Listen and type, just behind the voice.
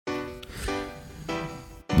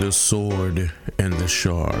The sword and the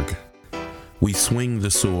shark. We swing the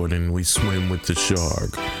sword and we swim with the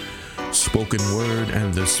shark. Spoken word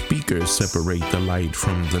and the speaker separate the light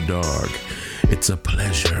from the dark. It's a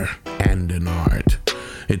pleasure and an art.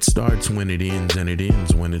 It starts when it ends and it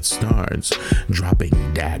ends when it starts, dropping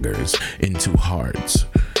daggers into hearts.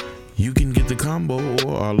 You can get the combo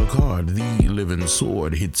or a la carte. The living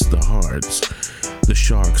sword hits the hearts. The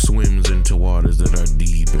shark swims into waters that are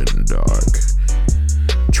deep and dark.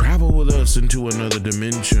 Travel with us into another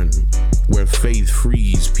dimension where faith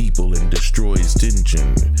frees people and destroys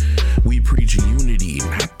tension. We preach unity,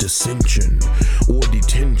 not dissension or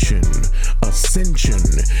detention. Ascension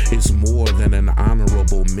is more than an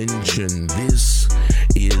honorable mention. This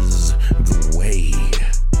is the way.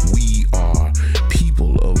 We are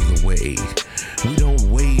people of the way. We don't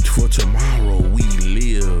wait for tomorrow. We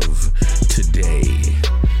live today.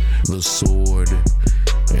 The sword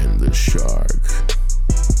and the shark.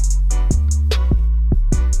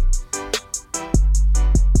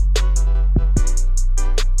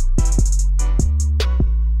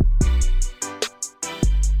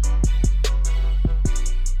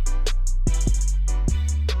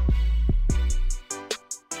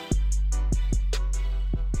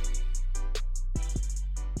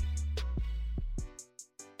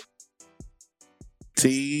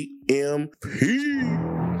 TMP.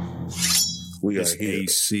 We This are here.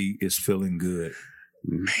 AC is feeling good.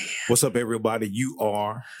 Man. What's up, everybody? You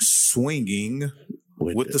are swinging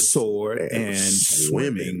with the sword and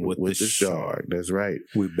swimming with the shark. That's right.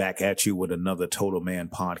 We're back at you with another Total Man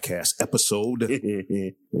podcast episode.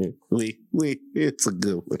 It's a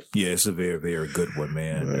good one. Yeah, it's a very, very good one,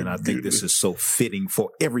 man. And I think this is so fitting for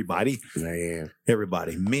everybody. Man,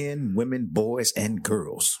 Everybody, men, women, boys, and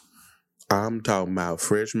girls. I'm talking about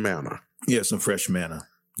fresh manna. Yeah, some fresh manna.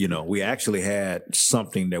 You know, we actually had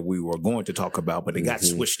something that we were going to talk about, but it got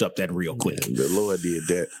switched up that real quick. The Lord did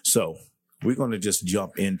that. So we're going to just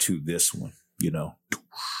jump into this one, you know.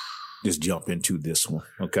 Just jump into this one,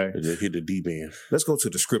 okay? Just hit the deep end. Let's go to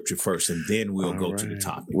the scripture first, and then we'll go to the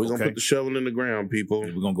topic. We're going to okay? put the shovel in the ground, people.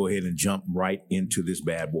 We're going to go ahead and jump right into this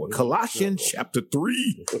bad boy. Colossians chapter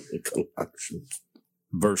 3, Colossians.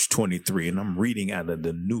 verse 23. And I'm reading out of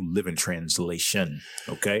the New Living Translation,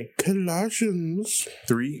 okay? Colossians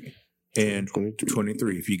 3 and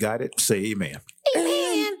 23. If you got it, say amen.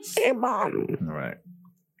 Amen. All right.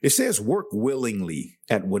 It says, work willingly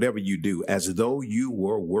at whatever you do, as though you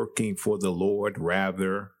were working for the Lord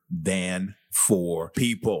rather than for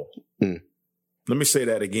people. Let me say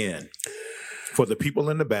that again. For the people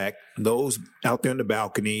in the back, those out there in the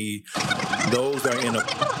balcony, those that are in a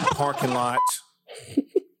parking lot,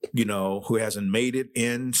 you know, who hasn't made it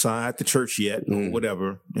inside the church yet or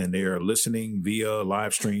whatever, and they're listening via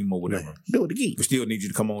live stream or whatever. Do it again. We still need you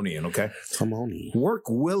to come on in, okay? Come on in. Work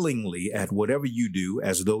willingly at whatever you do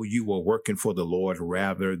as though you were working for the Lord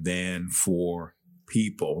rather than for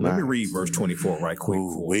people. Let me read verse 24 right quick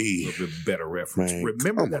for a little bit better reference. Man,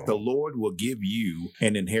 Remember that the Lord will give you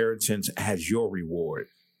an inheritance as your reward,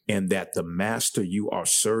 and that the master you are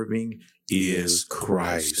serving is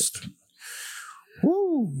Christ.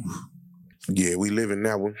 Woo. Yeah, we live in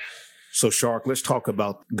that one. So, Shark, let's talk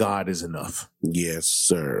about God is enough. Yes,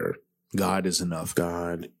 sir. God is enough.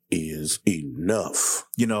 God is enough.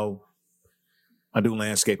 You know, I do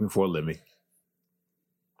landscaping for a living,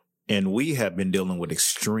 and we have been dealing with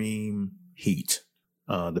extreme heat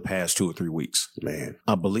the past 2 or 3 weeks. Man.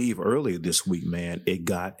 I believe earlier this week, man, it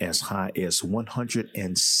got as high as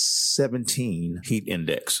 117 heat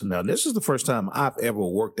index. Now, this is the first time I've ever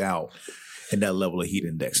worked out in that level of heat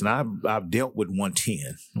index. And I've dealt with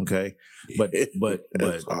 110, okay? But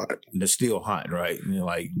hot. it's still hot, right? You know,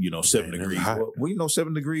 like, 7 degrees. Well, we know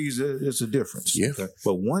 7 degrees is a difference. Yeah. Okay?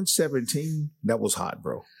 But 117, that was hot,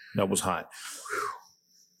 bro. That was hot.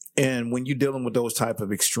 And when you're dealing with those type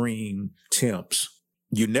of extreme temps,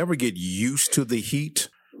 you never get used to the heat.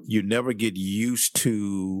 You never get used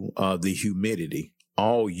to the humidity.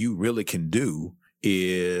 All you really can do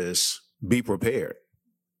is be prepared.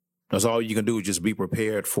 That's all you can do is just be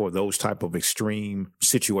prepared for those type of extreme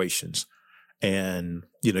situations. And,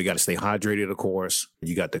 you got to stay hydrated, of course.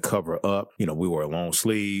 You got to cover up. We wear long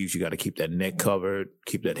sleeves. You got to keep that neck covered,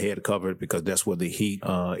 keep that head covered, because that's where the heat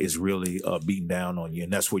is really beating down on you.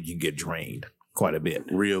 And that's where you can get drained quite a bit.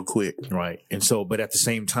 Real quick. Right. And so, but at the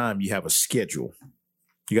same time, you have a schedule.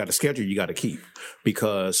 You got a schedule you got to keep,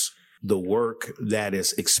 because the work that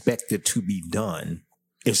is expected to be done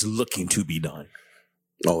is looking to be done.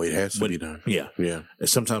 Oh, it has to be done. Yeah. Yeah. And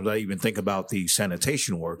sometimes I even think about the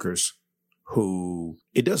sanitation workers who,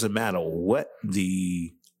 it doesn't matter what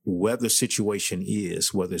the weather situation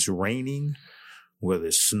is, whether it's raining, whether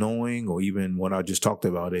it's snowing or even what I just talked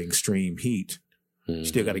about, extreme heat, you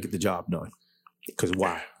still got to get the job done. Because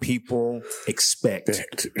why? People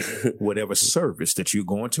expect whatever service that you're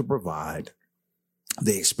going to provide,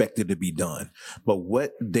 they expect it to be done. But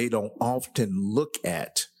what they don't often look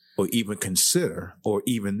at or even consider, or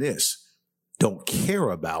even don't care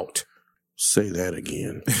about. Say that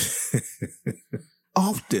again.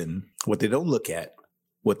 Often what they don't look at,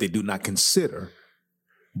 what they do not consider,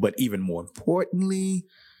 but even more importantly,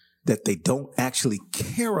 that they don't actually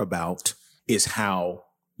care about is how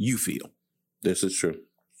you feel. This is true.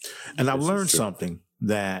 And I've learned something,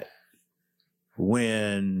 that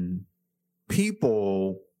when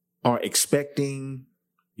people are expecting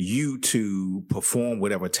you to perform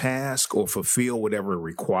whatever task or fulfill whatever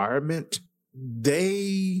requirement,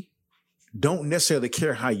 they don't necessarily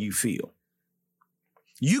care how you feel.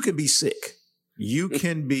 You can be sick. You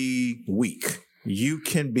can be weak. You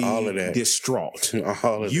can be distraught.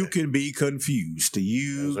 You can be confused.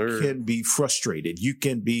 You can be frustrated. You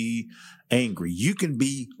can be angry. You can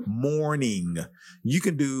be mourning. We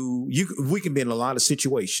can be in a lot of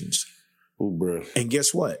situations. Ooh, bro. And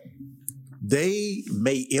guess what? They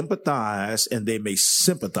may empathize and they may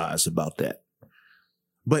sympathize about that.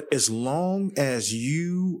 But as long as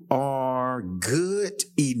you are good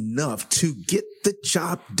enough to get the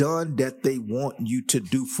job done that they want you to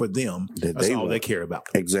do for them, that's all they care about.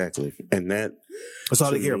 Exactly. And that's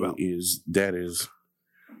all they care about. That's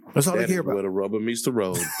all they care about. Where the rubber meets the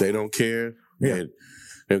road. They don't care. Yeah. They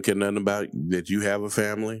don't care nothing about that you have a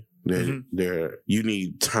family. That you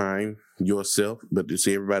need time yourself, but to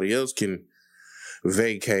see everybody else can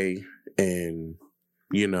vacay and,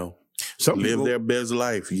 live their best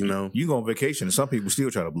life, You go on vacation and some people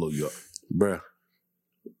still try to blow you up. Bruh.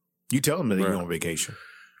 You tell them that you're on vacation.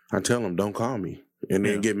 I tell them, don't call me. And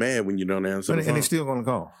then get mad when you don't answer the phone. And they're still going to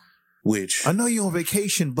call. Which? I know you're on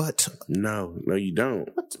vacation, but... No, you don't.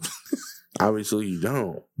 Obviously you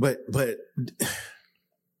don't. But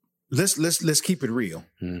let's keep it real.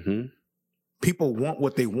 Mm-hmm. People want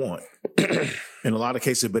what they want in a lot of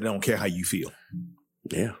cases, but they don't care how you feel.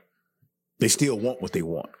 Yeah. They still want what they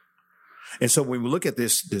want. And so when we look at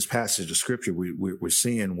this passage of scripture, we're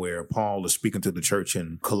seeing where Paul is speaking to the church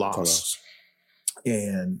in Colossus.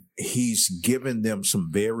 And he's given them some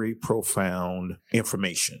very profound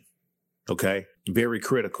information. Okay. Very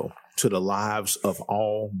critical to the lives of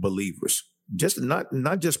all believers. Just not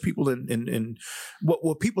just people in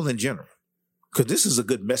people in general. Because this is a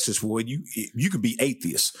good message for you. You can be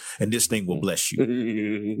atheist and this thing will bless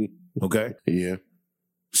you. Okay? Yeah.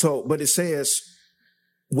 So, but it says,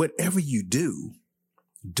 whatever you do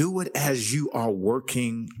it as you are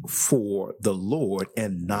working for the Lord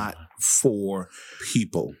and not for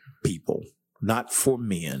people, not for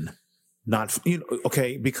men,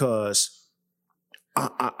 okay? Because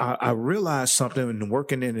I realized something in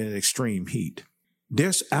working in an extreme heat.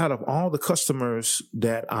 There's out of all the customers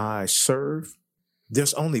that I serve,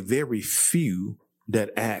 there's only very few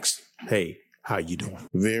that ask, hey, how you doing?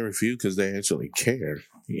 Very few, because they actually care.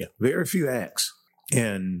 Yeah, very few ask.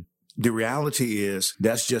 And the reality is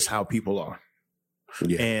that's just how people are.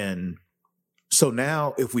 Yeah. And so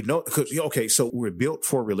now if we know, so we're built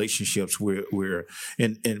for relationships. We're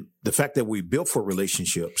and the fact that we built for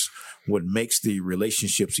relationships, what makes the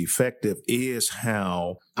relationships effective is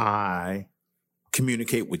how I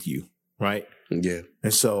communicate with you, right? Yeah.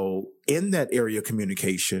 And so in that area of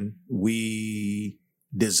communication, we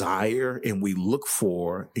desire and we look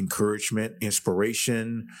for encouragement,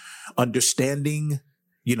 inspiration, understanding,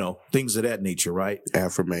 things of that nature, right?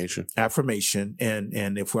 Affirmation.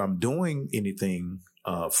 And if I'm doing anything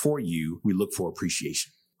for you, we look for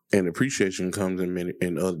appreciation. And appreciation comes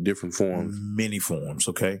in other different forms. Many forms,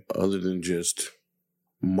 okay? Other than just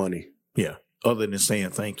money. Yeah. Other than saying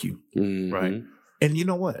thank you, right? And you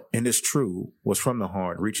know what? And it's true. What's from the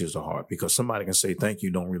heart reaches the heart, because somebody can say thank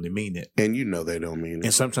you, don't really mean it. And they don't mean it.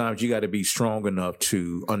 And sometimes you got to be strong enough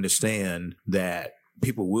to understand that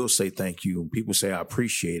people will say thank you. People say I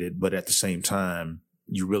appreciate it, but at the same time,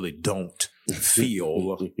 you really don't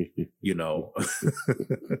feel,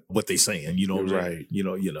 what they're saying. You know, right?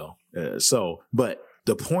 But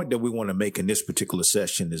the point that we want to make in this particular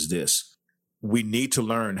session is this: we need to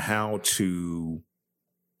learn how to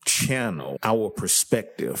channel our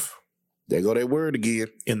perspective. There go that word again.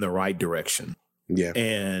 In the right direction. Yeah.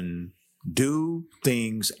 And do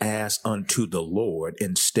things as unto the Lord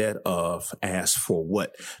instead of as for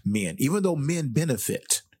what men, even though men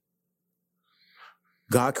benefit.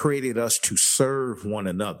 God created us to serve one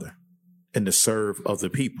another and to serve other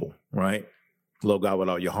people, right? Love God with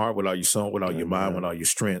all your heart, with all your soul, with all your mind, with all your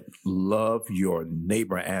strength. Love your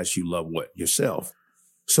neighbor as you love what? Yourself.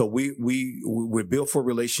 So we're built for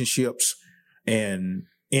relationships, and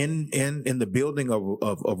in the building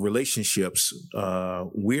of relationships,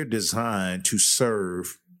 we're designed to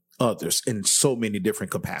serve others in so many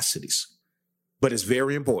different capacities. But it's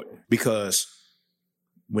very important because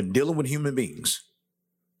when dealing with human beings,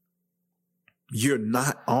 you're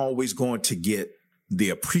not always going to get the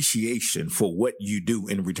appreciation for what you do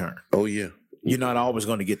in return. Oh, yeah. You're not always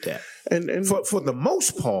going to get that. And for the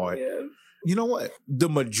most part, you know what? The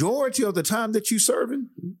majority of the time that you're serving,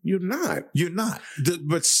 you're not. You're not. The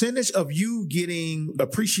percentage of you getting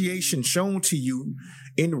appreciation shown to you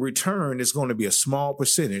in return is going to be a small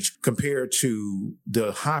percentage compared to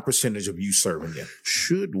the high percentage of you serving them.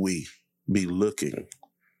 Should we be looking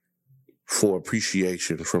for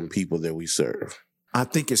appreciation from people that we serve? I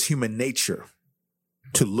think it's human nature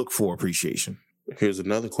to look for appreciation. Here's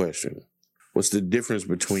another question. What's the difference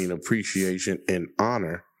between appreciation and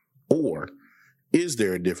honor? Or is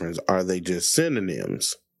there a difference? Are they just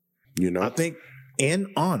synonyms? You know? I think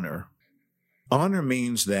in honor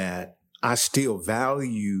means that I still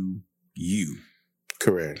value you.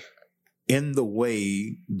 Correct. In the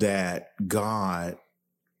way that God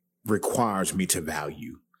requires me to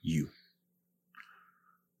value you.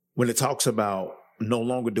 When it talks about no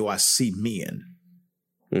longer do I see men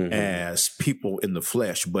as people in the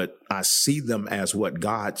flesh, but I see them as what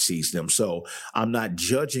God sees them. So I'm not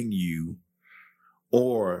judging you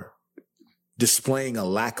or displaying a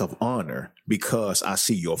lack of honor because I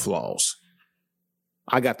see your flaws.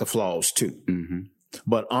 I got the flaws too.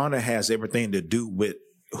 But honor has everything to do with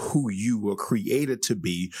who you were created to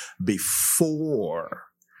be before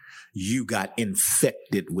you got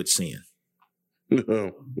infected with sin.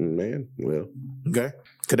 Oh, man. Well, okay.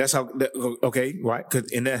 Cause that's how, okay. Right. Cause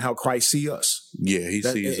isn't that how Christ see us? Yeah. He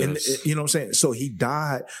sees us. You know what I'm saying? So he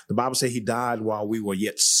died. The Bible says he died while we were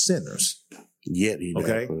yet sinners. Yet he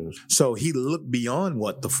died. Okay. So he looked beyond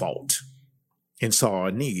what the fault and saw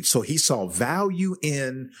our need. So he saw value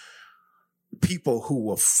in people who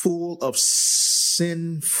were full of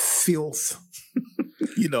sin, filth,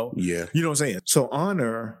 you know? Yeah. You know what I'm saying? So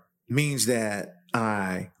honor means that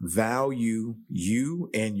I value you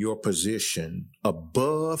and your position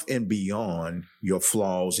above and beyond your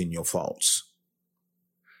flaws and your faults.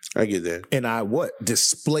 I get that. And I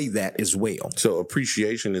display that as well. So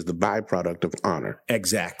appreciation is the byproduct of honor.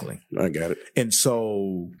 Exactly. I got it. And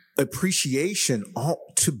so appreciation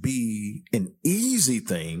ought to be an easy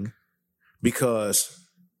thing because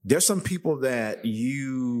there's some people that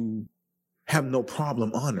you have no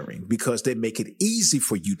problem honoring because they make it easy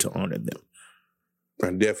for you to honor them. I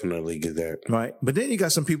definitely get that. Right. But then you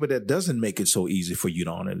got some people that doesn't make it so easy for you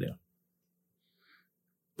to honor them.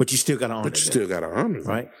 But you still got to honor them. But you still got to honor them.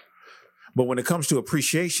 Right. But when it comes to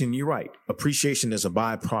appreciation, you're right. Appreciation is a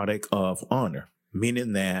byproduct of honor,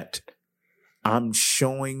 meaning that I'm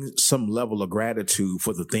showing some level of gratitude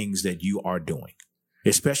for the things that you are doing,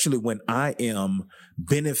 especially when I am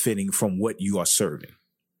benefiting from what you are serving.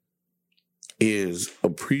 Is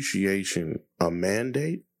appreciation a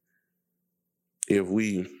mandate? If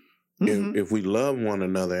we if we love one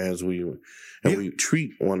another as we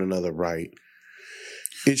treat one another right,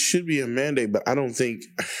 it should be a mandate. But I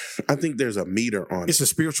think there's a meter on it. It's a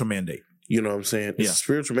spiritual mandate. You know what I'm saying? It's a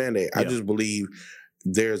spiritual mandate. I just believe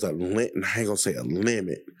there's I ain't gonna say a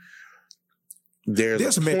limit.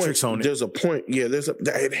 There's a metrics on it. There's a point. Yeah,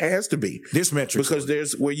 it has to be. There's metrics. Because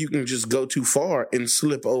there's where you can just go too far and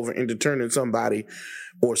slip over into turning somebody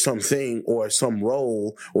or something or some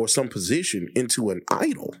role or some position into an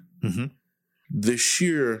idol. The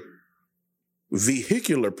sheer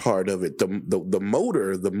vehicular part of it, the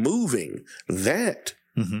motor, the moving, that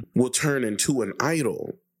will turn into an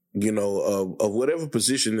idol, you know, of whatever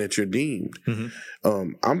position that you're deemed.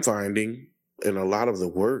 I'm finding in a lot of the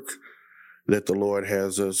work that the Lord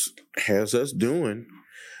has us doing,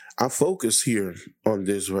 our focus here on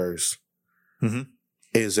this verse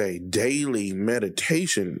is a daily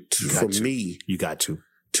meditation for me. You got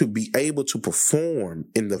to be able to perform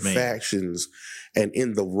in the factions and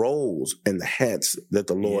in the roles and the hats that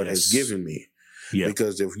the Lord has given me.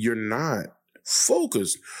 Because if you're not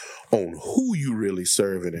focused on who you really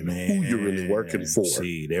serving and who you're really working for,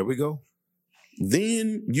 see, there we go.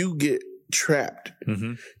 Then you get trapped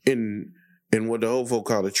in what the old folk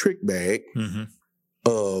call a trick bag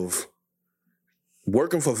of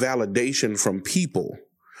working for validation from people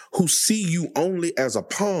who see you only as a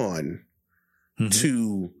pawn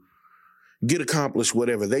to get accomplished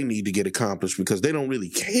whatever they need to get accomplished because they don't really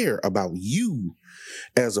care about you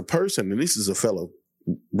as a person. And this is a fellow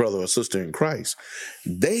brother or sister in Christ,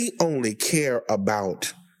 they only care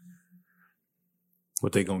about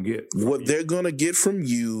what they gonna get, what they're going to get from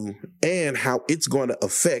you, and how it's going to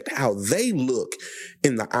affect how they look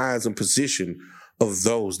in the eyes and position of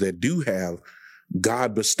those that do have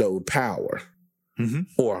God bestowed power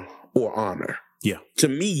or honor. Yeah. To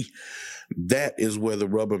me, that is where the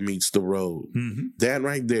rubber meets the road. That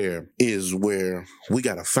right there is where we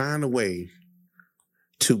got to find a way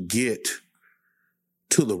to get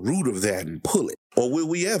to the root of that and pull it. Or will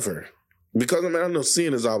we ever? Because, I mean, I know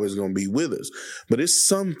sin is always going to be with us, but it's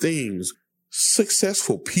some things,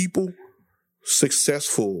 successful people,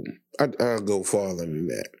 I'll go farther than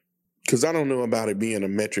that. Because I don't know about it being a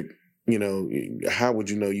metric. You know, how would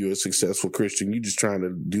you know you're a successful Christian? You're just trying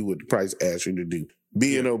to do what Christ asked you to do,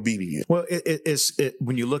 being obedient. Well, it's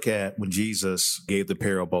when you look at when Jesus gave the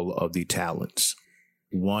parable of the talents,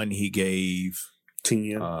 one he gave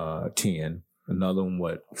 10. Another one,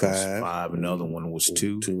 was 5. Another one was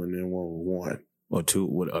 2. 2, and then one was 1. Or 2.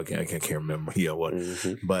 What? Okay, I can't remember. Yeah, what?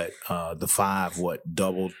 But the 5,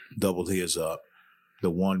 doubled his up. The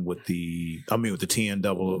one with the 10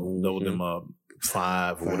 doubled them up.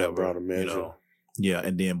 5 or whatever. Brought a measure. You know. Yeah,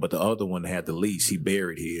 and then but the other one had the least. He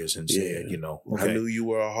buried his and said, okay. I knew you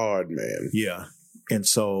were a hard man. Yeah. And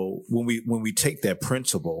so when we take that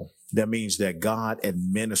principle, that means that God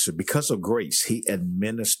administers, because of grace, he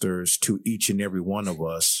administers to each and every one of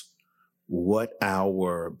us what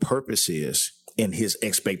our purpose is and his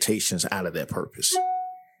expectations out of that purpose.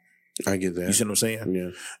 I get that. You see what I'm saying?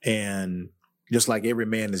 Yeah. And just like every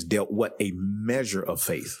man is dealt what a measure of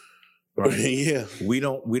faith. Right? Yeah. We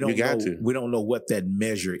don't know what that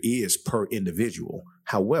measure is per individual.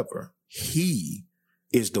 However, he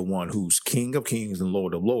is the one who's King of Kings and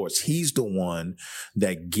Lord of Lords. He's the one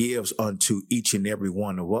that gives unto each and every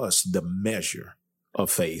one of us the measure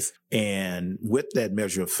of faith. And with that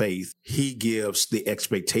measure of faith, he gives the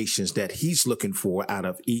expectations that he's looking for out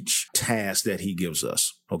of each task that he gives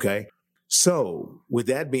us. Okay. So with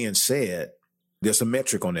that being said, there's a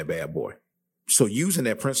metric on that bad boy. So using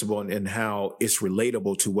that principle and how it's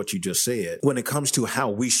relatable to what you just said, when it comes to how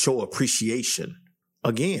we show appreciation,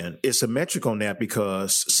 again, it's a metric on that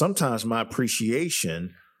because sometimes my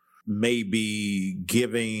appreciation may be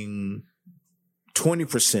giving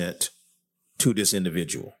 20% to this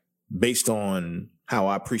individual based on how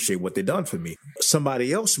I appreciate what they've done for me.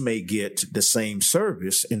 Somebody else may get the same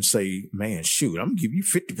service and say, man, shoot, I'm gonna give you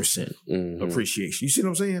 50% appreciation. You see what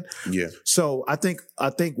I'm saying? Yeah. So I think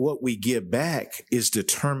what we give back is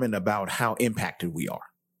determined about how impacted we are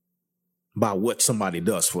by what somebody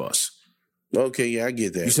does for us. Okay, yeah, I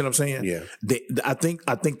get that. You see what I'm saying? Yeah. I think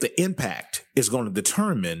the impact is going to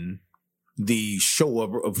determine the show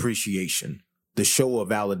of appreciation, the show of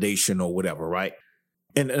validation or whatever, right?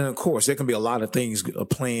 And of course, there can be a lot of things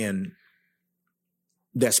playing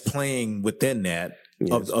within that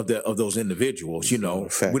of those individuals. You know,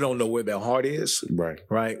 we don't know where their heart is,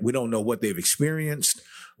 right? We don't know what they've experienced,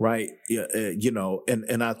 right? You know,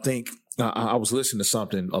 and I think I was listening to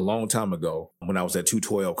something a long time ago when I was at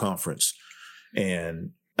 212 conference,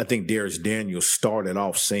 and I think Darius Daniels started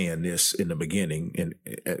off saying this in the beginning,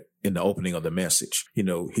 in the opening of the message. You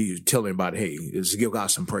know, he was telling about, hey, let's give God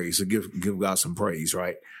some praise, give God some praise,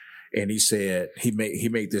 right? And he said, he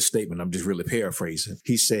made this statement, I'm just really paraphrasing.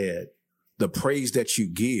 He said, the praise that you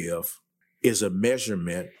give is a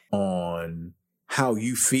measurement on how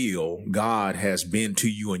you feel God has been to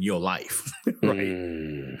you in your life,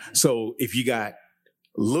 right? So if you got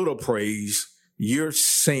little praise, you're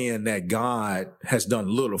saying that God has done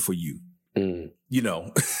little for you, you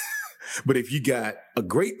know. But if you got a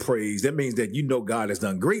great praise, that means that you know God has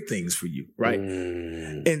done great things for you, right?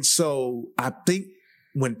 And so I think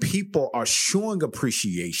when people are showing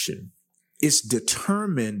appreciation, it's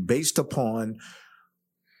determined based upon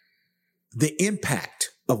the impact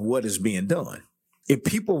of what is being done. If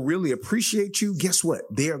people really appreciate you, guess what?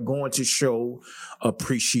 They're going to show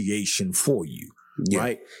appreciation for you,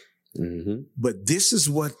 right? But this is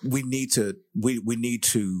what we need to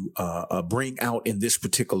bring out in this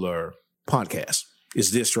particular podcast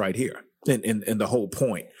is this right here, and the whole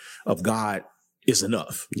point of God is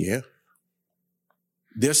enough. Yeah,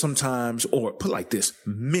 there's sometimes, or put like this,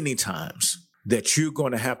 many times that you're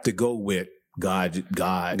going to have to go with God,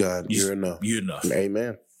 you're enough. You're enough.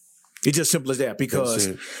 Amen. It's just simple as that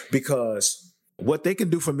because what they can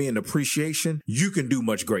do for me in appreciation, you can do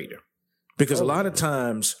much greater. Because a lot of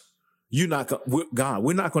times we're not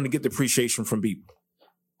going to get the appreciation from people.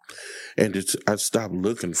 And I stopped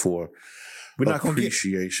looking for We're not going to get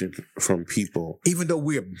appreciation from people. even though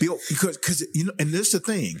we're built because you know, and this is the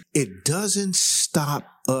thing, it doesn't stop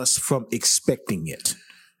us from expecting it.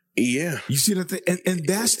 Yeah, You see the thing, and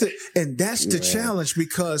that's the challenge,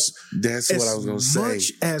 because that's what I was going to say. as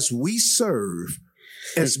much as we serve,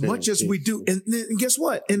 as much as we do, and guess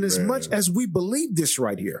what? And as much as we believe this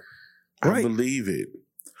right here, right? I believe it.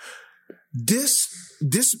 This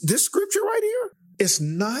scripture right here is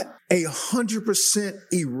not 100%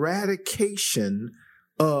 eradication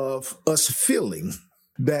of us feeling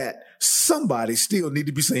that somebody still need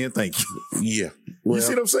to be saying thank you. Yeah. Well, You see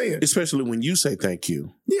what I'm saying? especially when you say thank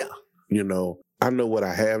you. Yeah. You know, I know what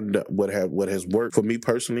I have done, what has worked for me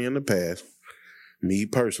personally in the past. Me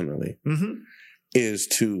personally Mm-hmm. is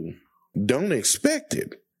to don't expect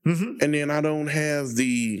it, Mm-hmm. and then I don't have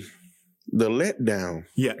the letdown.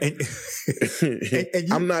 Yeah. And you,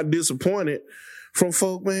 I'm not disappointed from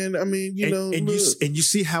folk, man. I mean, you know, and look. you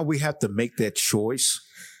see how we have to make that choice.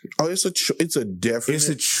 Oh, it's a definite It's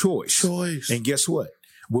a choice. And guess what?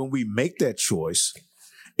 When we make that choice,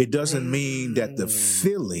 it doesn't mean that the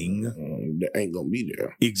feeling that ain't gonna be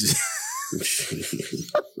there.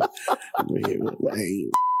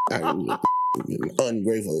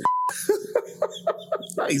 Ungrateful.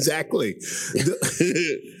 Exactly.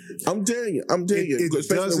 I'm telling you, It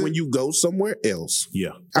especially doesn't- when you go somewhere else.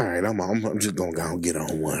 Yeah. All right, I'm just gonna go and get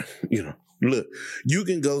on one. You know, look, you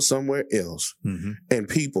can go somewhere else, Mm-hmm. and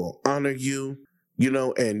people honor you. You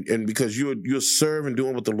know, and because you're serving,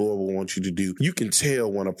 doing what the Lord will want you to do. You can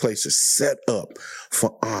tell when a place is set up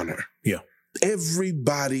for honor. Yeah.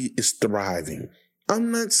 Everybody is thriving.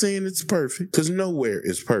 I'm not saying it's perfect, because nowhere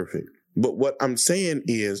is perfect. But what I'm saying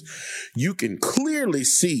is you can clearly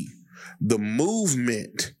see the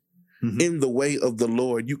movement Mhm. in the way of the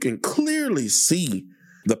Lord. You can clearly see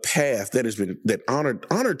the path that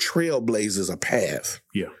honor trailblazes a path.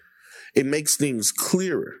 Yeah. It makes things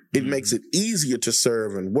clearer. It makes it easier to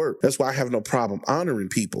serve and work. That's why I have no problem honoring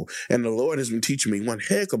people. And the Lord has been teaching me one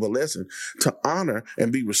heck of a lesson to honor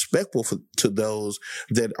and be respectful to those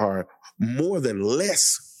that are more than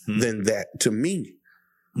less than that to me.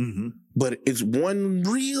 Mm-hmm. But it's one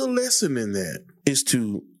real lesson in that is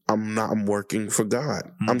I'm working for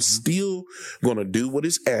God. I'm still going to do what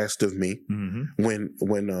is asked of me. Mm-hmm.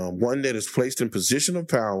 When one that is placed in position of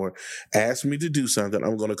power asks me to do something,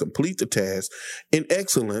 I'm going to complete the task in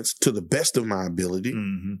excellence to the best of my ability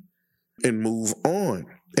Mm-hmm. and move on.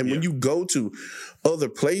 And when you go to other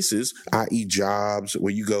places, i.e. jobs,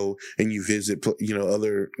 where you go and you visit,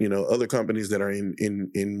 other companies that are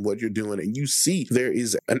in what you're doing, and you see there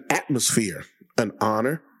is an atmosphere, an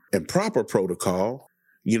honor and proper protocol.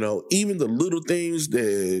 You know, even the little things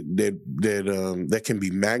that can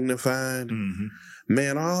be magnified, Mm-hmm.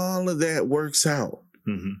 man, all of that works out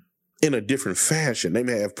Mm-hmm. in a different fashion. They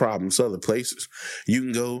may have problems other places. You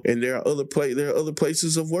can go, and there are other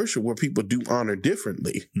places of worship where people do honor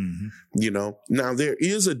differently. Mm-hmm. You know, now there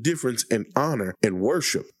is a difference in honor and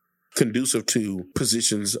worship conducive to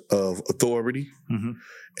positions of authority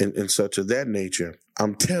Mm-hmm. and such of that nature.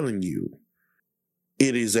 I'm telling you,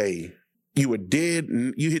 it is you were dead.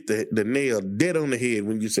 You hit the nail dead on the head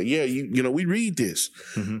when you say, yeah, we read this.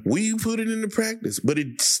 Mm-hmm. We put it into practice, but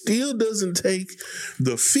it still doesn't take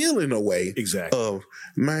the feeling away Exactly. of,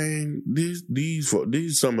 man, these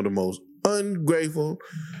some of the most ungrateful,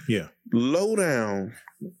 Yeah. low down,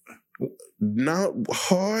 not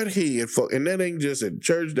hard head folk. And that ain't just at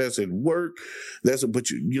church, that's at work. But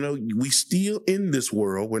we still in this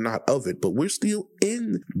world. We're not of it, but we're still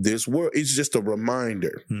in this world. It's just a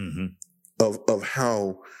reminder Mm-hmm. of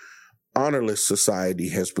how honorless society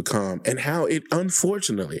has become, and how it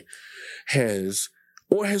unfortunately has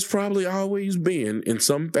probably always been in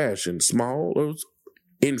some fashion, small or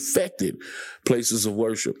infected places of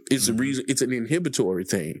worship. It's the reason, it's an inhibitory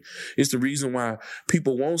thing. It's the reason why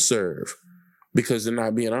people won't serve, because they're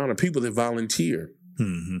not being honored. People that volunteer.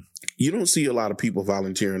 Mm-hmm. You don't see a lot of people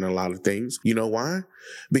volunteering a lot of things. You know why?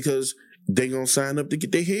 Because they're going to sign up to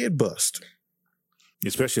get their head bust.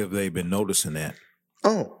 Especially if they've been noticing that.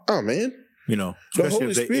 Oh man. You know, The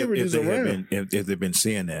especially Holy Spirit is around. if they've been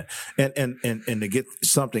seeing that, and to get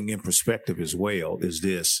something in perspective as well is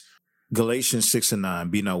this: Galatians 6:9,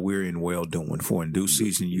 be not weary in well doing, for in due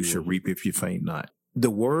season you shall reap if you faint not. The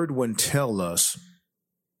word wouldn't tell us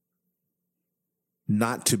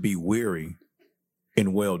not to be weary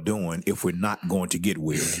in well doing if we're not going to get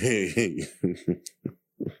weary.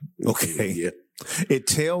 Okay. Yeah. It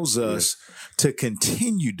tells us to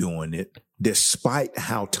continue doing it despite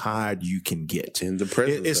how tired you can get. In the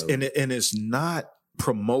presence of it. And it's not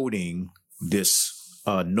promoting this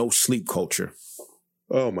no sleep culture.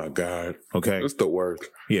 Oh my God. Okay. That's the worst.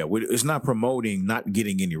 Yeah. It's not promoting not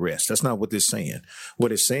getting any rest. That's not what it's saying.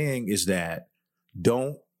 What it's saying is that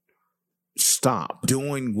don't stop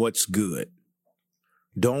doing what's good.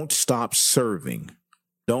 Don't stop serving.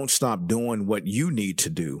 Don't stop doing what you need to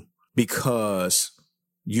do because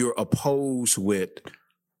you're opposed with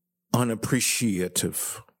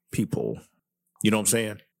unappreciative people. You know what I'm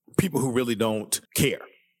saying? People who really don't care.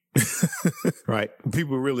 Right?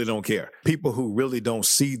 People who really don't care. People who really don't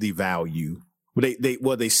see the value.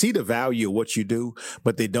 They see the value of what you do,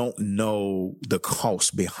 but they don't know the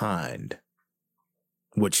cost behind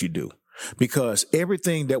what you do. Because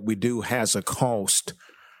everything that we do has a cost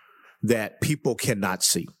that people cannot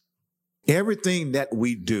see. Everything that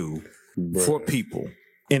we do for people,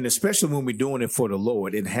 and especially when we're doing it for the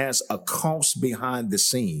Lord, it has a cost behind the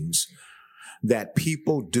scenes that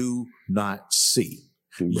people do not see.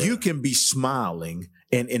 You can be smiling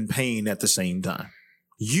and in pain at the same time.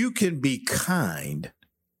 You can be kind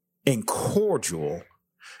and cordial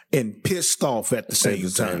and pissed off at the same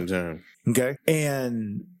time. Okay.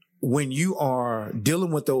 And when you are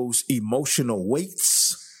dealing with those emotional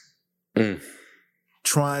weights,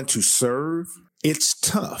 trying to serve, it's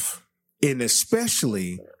tough. And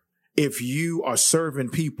especially if you are serving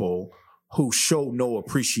people who show no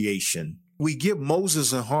appreciation. We give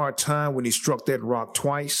Moses a hard time when he struck that rock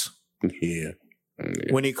twice. Yeah.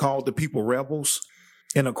 When he called the people rebels.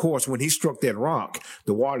 And of course, when he struck that rock,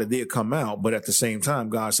 the water did come out. But at the same time,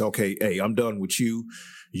 God said, okay, hey, I'm done with you.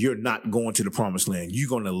 You're not going to the promised land. You're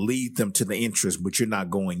going to lead them to the entrance, but you're not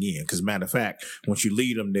going in. Because matter of fact, once you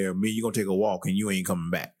lead them there, you're going to take a walk and you ain't coming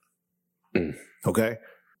back. Okay?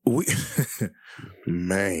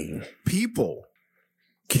 Man. People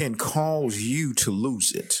can cause you to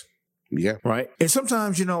lose it. Yeah. Right? And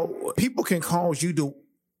sometimes, people can cause you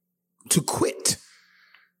to quit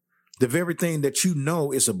the very thing that you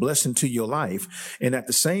know is a blessing to your life. And at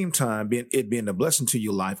the same time, it being a blessing to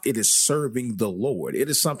your life, it is serving the Lord. It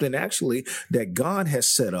is something actually that God has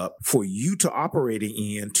set up for you to operate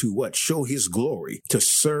in to show his glory, to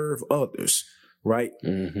serve others, right?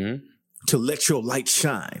 Mm-hmm. To let your light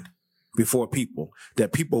shine before people,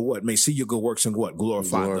 that people may see your good works and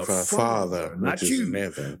glorify the Father, not you,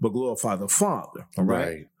 but glorify the Father. All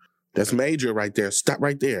right. That's major right there. Stop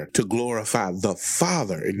right there. To glorify the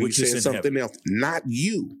Father. And which is something else, not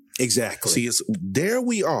you. Exactly. See, there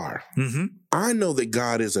we are. Mm-hmm. I know that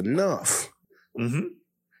God is enough. Mm-hmm.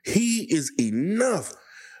 He is enough.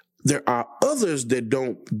 There are others that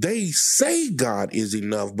don't. They say God is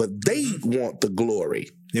enough, but they want the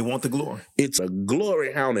glory. They want the glory. It's a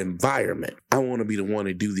glory hound environment. I want to be the one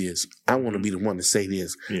to do this. I want to be the one to say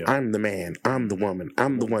this. Yeah. I'm the man. I'm the woman.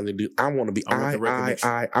 I'm the one to do. I want to be I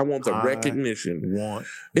want the recognition.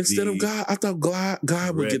 Instead of God, I thought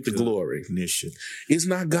God would get the glory. It's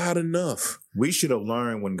not God enough. We should have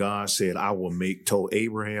learned when God said, told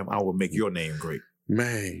Abraham, I will make your name great.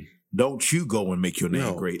 Man. Don't you go and make your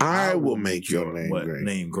name great. I will make your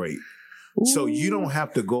name great. Ooh. So you don't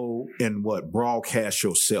have to go and broadcast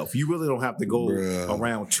yourself. You really don't have to go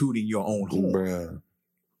around tooting your own horn.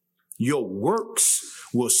 Your works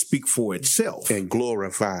will speak for itself. And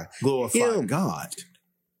glorify Him. God.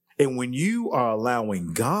 And when you are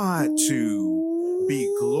allowing God to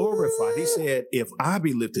be glorified, he said, if I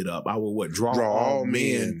be lifted up, I will draw all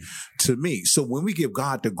men to me. So when we give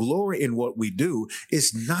God the glory in what we do,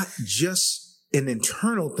 it's not just an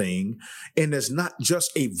internal thing, and it's not just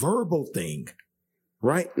a verbal thing,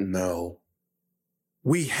 right? No.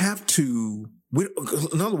 We have to,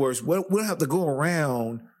 in other words, we don't have to go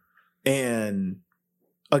around and,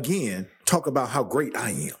 again, talk about how great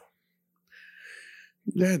I am.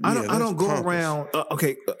 I don't go around,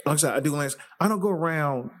 like I said, I do landscape. I don't go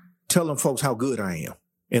around telling folks how good I am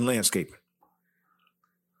in landscaping.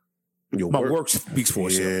 My work speaks for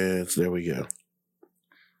itself. Yes, there we go.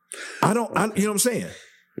 You know what I'm saying?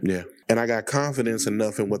 Yeah. And I got confidence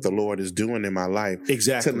enough in what the Lord is doing in my life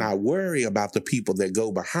to not worry about the people that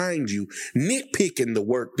go behind you nitpicking the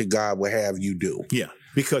work that God will have you do. Yeah.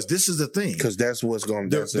 Because this is the thing. Because that's what's going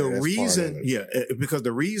to be the reason. Yeah. Because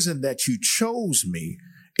the reason that you chose me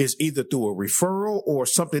is either through a referral or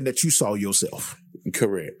something that you saw yourself.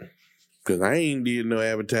 Correct. Because I ain't did no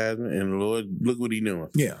advertisement, and the Lord, look what he doing.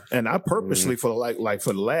 Yeah, and I purposely for the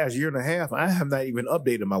last year and a half, I have not even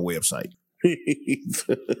updated my website. Because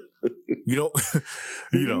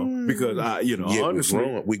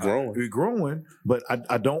honestly, we're growing, but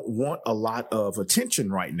I don't want a lot of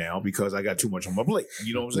attention right now because I got too much on my plate.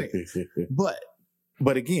 You know what I'm saying?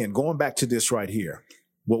 But again, going back to this right here,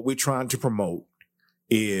 what we're trying to promote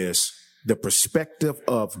is the perspective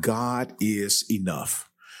of God is enough.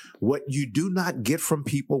 What you do not get from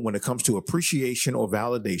people when it comes to appreciation or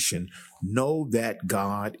validation, know that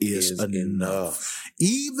God is enough.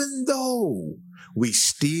 Even though we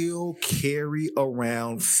still carry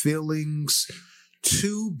around feelings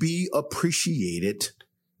to be appreciated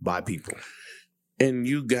by people. And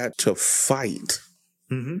you got to fight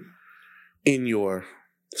in your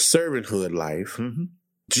servanthood life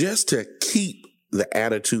just to keep the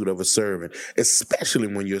attitude of a servant,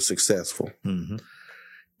 especially when you're successful.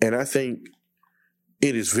 And I think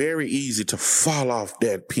it is very easy to fall off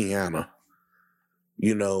that piano,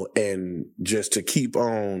 you know, and just to keep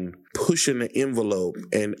on pushing the envelope.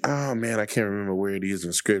 And, oh man, I can't remember where it is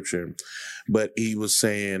in scripture, but he was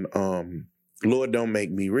saying, Lord, don't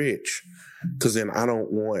make me rich, because then I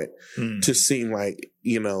don't want to seem like,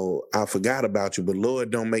 you know, I forgot about you. But Lord,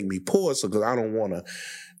 don't make me poor, so because I don't want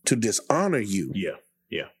to dishonor you. Yeah.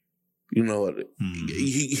 You know,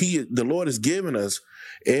 the Lord has given us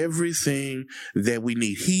everything that we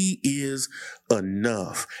need. He is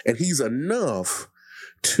enough, and He's enough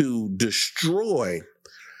to destroy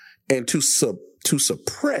and to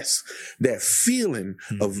suppress that feeling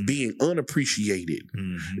of being unappreciated.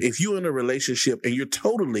 If you're in a relationship and you're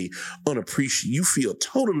totally unappreciated, you feel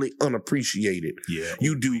totally unappreciated. Yeah.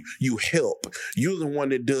 You help. You're the one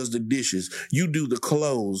that does the dishes. You do the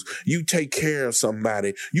clothes. You take care of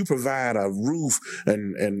somebody. You provide a roof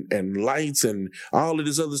and lights and all of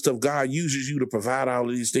this other stuff. God uses you to provide all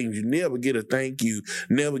of these things. You never get a thank you,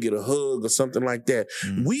 never get a hug or something like that.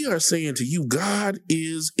 We are saying to you, God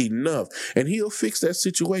is enough, and He'll fix that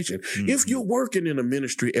situation. If you're working in a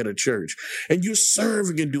ministry at a church and you're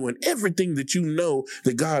serving and doing everything that you know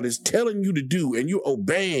that God is telling you to do, and you're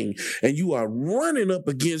obeying, and you are running up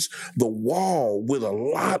against the wall with a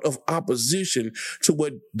lot of opposition to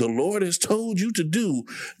what the Lord has told you to do,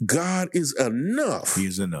 God is enough. He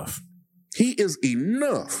is enough. He is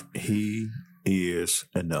enough. He is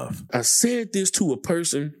enough. I said this to a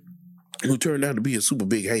person who turned out to be a super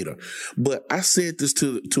big hater. But I said this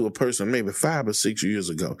to a person maybe 5 or 6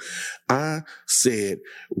 years ago. I said,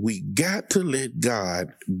 we got to let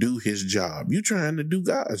God do His job. You trying to do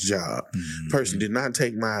God's job. Person did not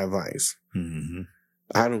take my advice.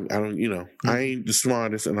 I don't, you know, I ain't the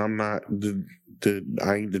smartest, and I'm not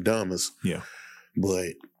I ain't the dumbest. Yeah.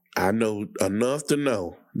 But I know enough to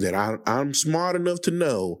know that I'm smart enough to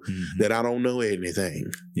know that I don't know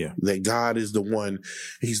anything. Yeah. That God is the one,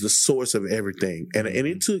 He's the source of everything. And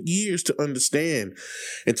it took years to understand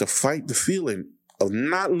and to fight the feeling of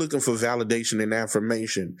not looking for validation and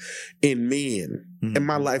affirmation in men. And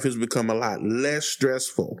my life has become a lot less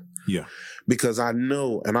stressful. Yeah. Because I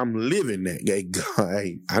know, and I'm living that. Hey,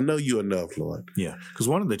 God, I know you're enough, Lord. Yeah. Because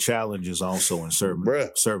one of the challenges also in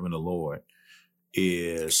serving the Lord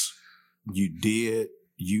is you did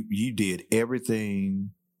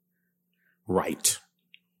everything right.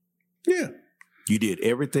 Yeah. You did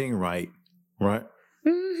everything right?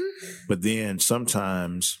 But then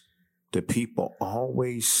sometimes the people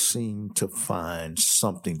always seem to find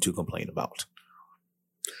something to complain about.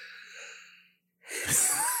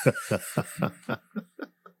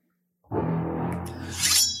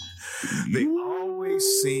 They always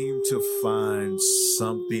seem to find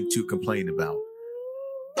something to complain about.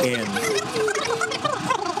 And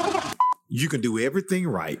you can do everything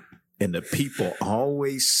right, and the people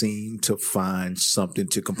always seem to find something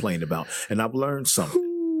to complain about. And I've learned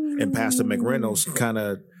something. And Pastor McReynolds kind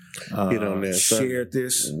of shared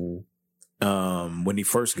this when he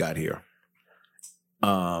first got here.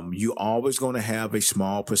 You're always going to have a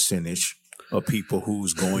small percentage of people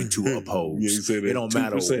who's going to oppose. It don't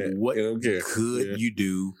matter what good you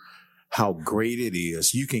do, how great it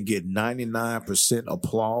is. You can get 99%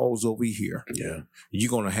 applause over here. Yeah. You're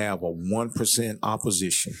going to have a 1%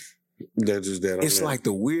 opposition. That's just that. It's like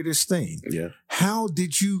the weirdest thing. Yeah. How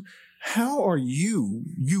are you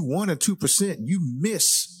 1 or 2%, you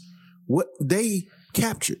miss what they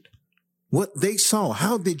captured, what they saw?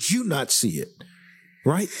 How did you not see it?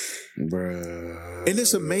 Right? Bruh. And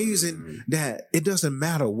it's amazing that it doesn't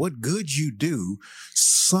matter what good you do,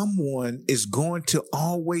 someone is going to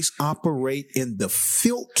always operate in the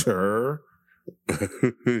filter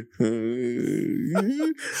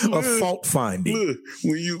of fault finding. Look,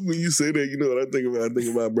 when you say that, you know what I think about? I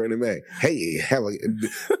think about Bernie Mac. Hey, have a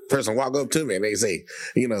person walk up to me and they say,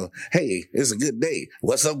 you know, hey, it's a good day.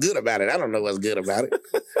 What's so good about it? I don't know what's good about it.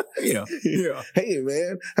 Yeah. Hey,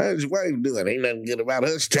 man, how's your wife doing? Ain't nothing good about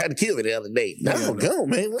her. She tried to kill me the other day. Go,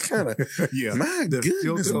 man. What kind of? Yeah. My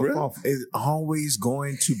goodness, bro. Is always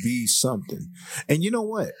going to be something. And you know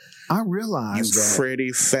what? I realized you that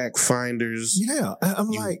Freddie fact finders. Yeah, I'm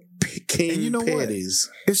like, King And you know what? Petties.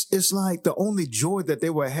 It's like the only joy that they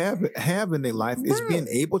will have in their life is being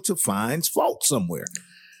able to find fault somewhere.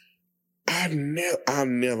 I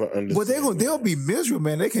never understood. But they'll be miserable,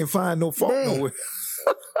 man. They can't find no fault nowhere.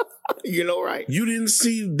 You know, right? You didn't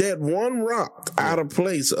see that one rock out of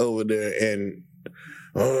place over there, and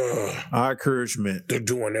our encouragement. They're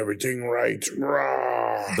doing everything right.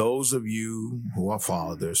 Rah. Those of you who are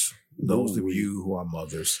fathers, those of you who are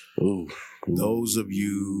mothers, those of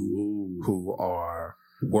you who are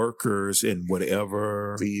workers in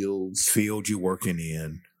whatever field you're working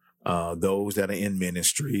in, those that are in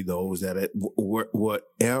ministry, those that are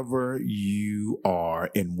whatever you are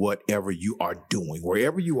and whatever you are doing,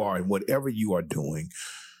 wherever you are and whatever you are doing,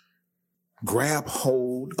 grab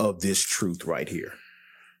hold of this truth right here.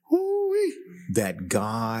 That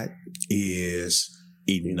God is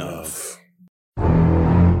enough.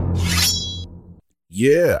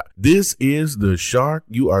 Yeah, this is the shark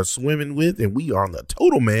you are swimming with, and we are on the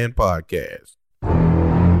Total Man Podcast.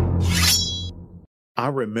 I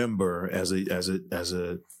remember as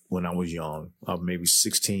a when I was young, maybe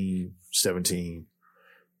 16, 17,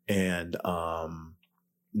 and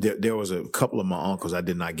there was a couple of my uncles I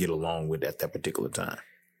did not get along with at that particular time.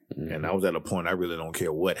 Mm-hmm. And I was at a point I really don't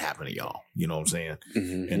care what happened to y'all. You know what I'm saying?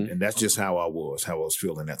 Mm-hmm. And that's just how I was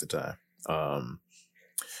feeling at the time.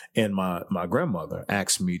 And my grandmother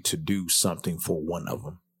asked me to do something for one of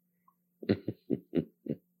them.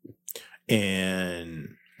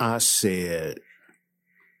 And I said,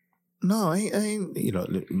 no, I ain't, you know,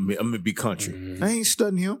 I'm going to be country. Mm-hmm. I ain't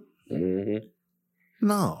studying him. Mm-hmm.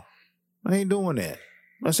 No, I ain't doing that.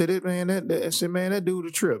 I said, that dude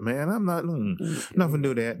a trip, man. I'm not gonna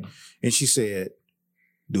do that. And she said,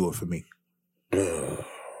 do it for me.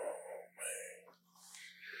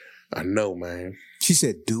 I know, man. She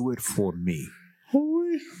said, do it for me.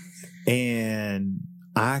 And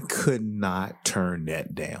I could not turn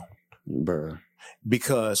that down. Bruh.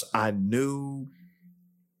 Because I knew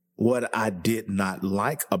what I did not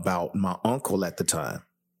like about my uncle at the time,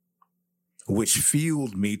 which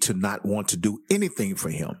fueled me to not want to do anything for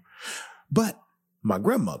him. But my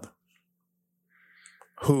grandmother,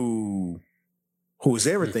 who is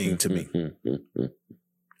everything to me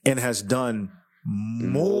and has done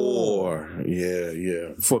more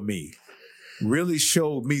for me, really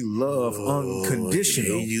showed me love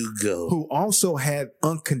unconditional. There you go. Who also had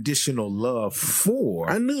unconditional love for.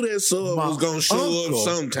 I knew that sword was going to show up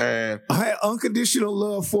sometime. I had unconditional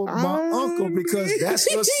love for my uncle because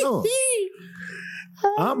that's her son.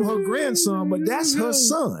 I'm her grandson, but that's her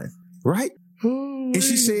son, right? And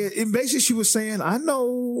she said, and basically she was saying, I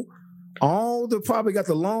know probably got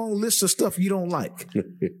the long list of stuff you don't like.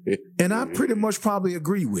 And I pretty much probably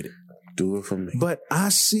agree with it. Do it for me. But I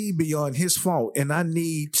see beyond his fault, and I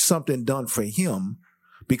need something done for him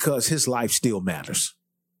because his life still matters.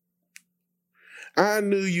 I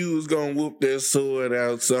knew you was going to whoop that sword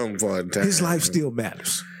out some point time. His life still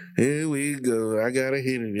matters. Here we go. I got to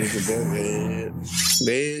hit it in the head.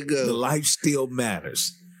 There you go. The life still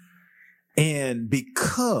matters. And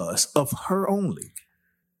because of her only,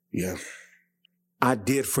 I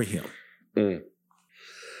did for him.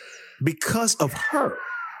 Because of her.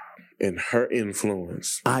 And her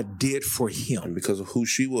influence. I did for him. And because of who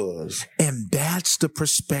she was. And that's the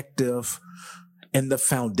perspective and the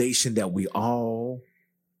foundation that we all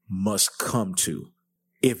must come to.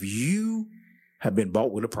 If you have been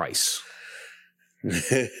bought with a price.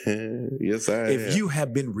 Yes, I have. If you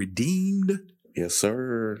have been redeemed. Yes,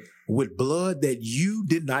 sir. With blood that you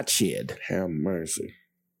did not shed. Have mercy.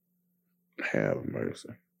 Have mercy.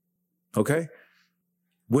 Okay?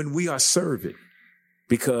 When we are serving.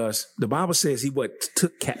 Because the Bible says he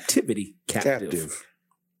took captivity captive.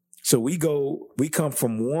 So we come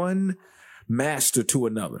from one master to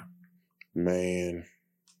another. Man.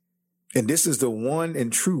 And this is the one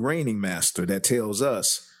and true reigning master that tells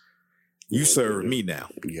us, you serve me now.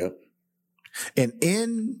 Yep. And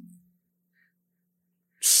in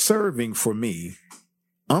serving for me,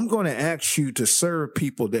 I'm going to ask you to serve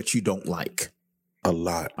people that you don't like. A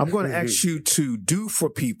lot. I'm going to ask you to do for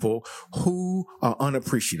people who are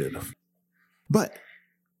unappreciative. But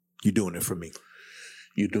you're doing it for me.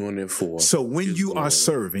 You're doing it for. So when you are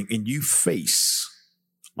serving and you face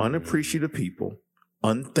unappreciative people,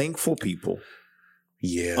 unthankful people,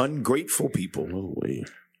 ungrateful people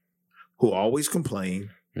who always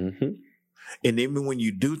complain, and then when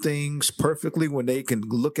you do things perfectly, when they can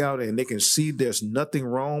look out and they can see there's nothing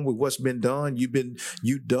wrong with what's been done,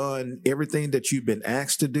 you've done everything that you've been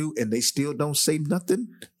asked to do, and they still don't say nothing.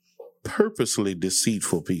 Purposely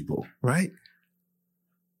deceitful people, right?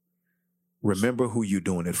 remember who you're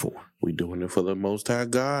doing it for. We doing it for the Most High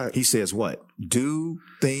God. He says what? Do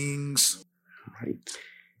things Right.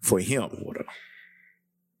 for him.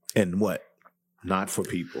 And what? Not for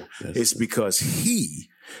people. It's because he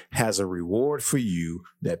has a reward for you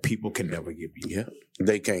that people can never give you. Yeah.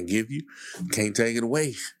 They can't give you, can't take it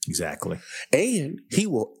away. Exactly. And he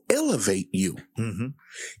will elevate you Mm-hmm.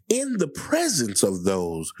 in the presence of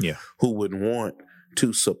those Yeah. who would want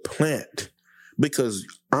to supplant. Because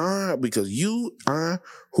you,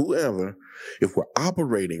 whoever, if we're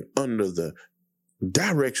operating under the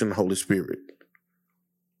direction of the Holy Spirit,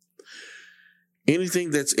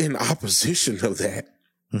 anything that's in opposition of that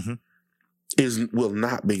Mm-hmm. will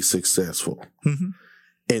not be successful. Mm-hmm.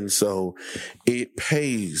 And so it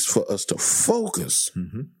pays for us to focus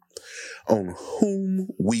Mm-hmm. on whom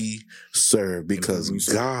we serve, because whom we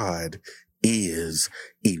serve. God is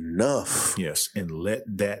enough. Yes. And let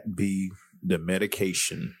that be the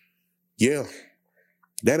medication. Yeah.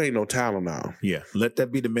 That ain't no Tylenol. Yeah. Let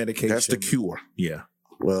that be the medication. That's the cure. Yeah.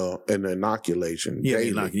 Well, an inoculation. Yeah.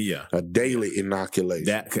 Daily. Yeah. A daily inoculation.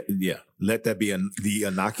 Let that be the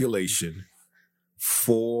inoculation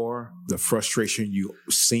for the frustration you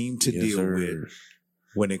seem to Yes, deal sir. with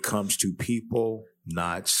when it comes to people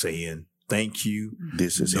not saying thank you,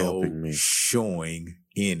 This is no helping me. showing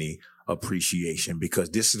any appreciation,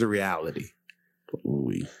 because this is the reality.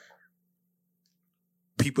 Ooh-wee.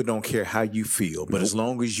 People don't care how you feel, but as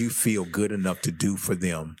long as you feel good enough to do for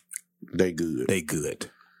them, They good. they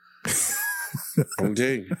good. I'm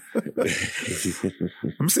telling you.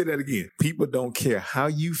 Let me say that again. People don't care how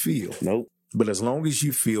you feel, Nope. but as long as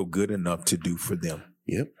you feel good enough to do for them,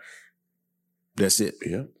 Yep. that's it.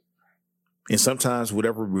 Yep. And sometimes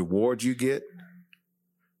whatever reward you get,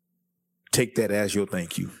 take that as your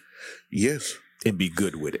thank you Yes. and be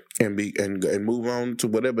good with it. And move on to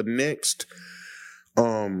whatever next.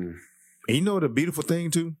 And you know the beautiful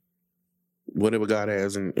thing too? Whatever God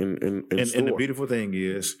has in And store. the beautiful thing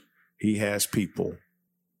is he has people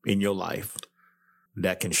in your life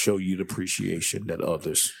that can show you the appreciation that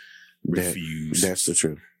others refuse. That's the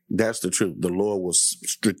truth. That's the truth. The Lord will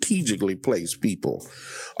strategically place people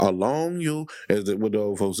along your, as what the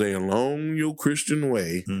old folks say, along your Christian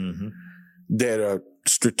way, Mm-hmm. that are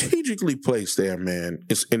strategically placed there, man.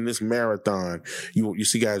 It's in this marathon. You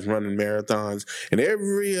see guys running marathons, and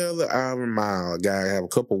every other hour mile, a guy have a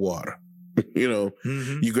cup of water. You know,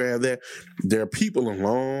 Mm-hmm. you grab that. There are people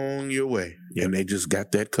along your way, Yep. and they just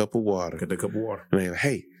got that cup of water. Get the cup of water. And they're like,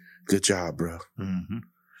 hey, good job, bro. Mm-hmm.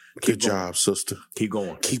 Good job, sister. Keep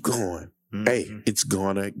going. Keep going. Mhm. Hey, it's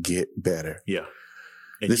gonna get better. Yeah.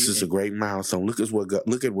 And This is a great milestone. Look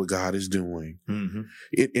at what God is doing. Mm-hmm.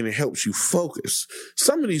 And it helps you focus.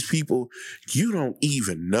 Some of these people you don't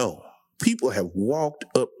even know. People have walked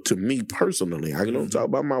up to me personally. I can only talk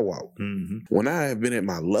about my walk. Mm-hmm. When I have been at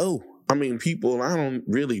my low, I mean, people I don't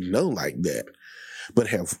really know like that, but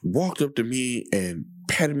have walked up to me and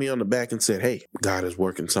patted me on the back and said, hey, God is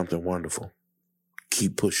working something wonderful.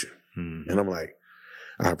 Keep pushing. Mm-hmm. And I'm like,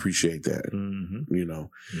 I appreciate that. Mm-hmm. You know,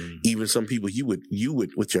 Mm-hmm. even some people you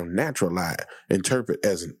would with your natural eye interpret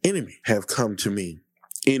as an enemy have come to me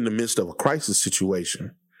in the midst of a crisis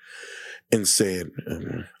situation and said,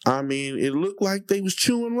 I mean, it looked like they was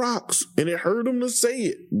chewing rocks and it hurt them to say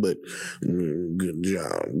it, but good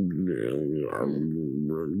job.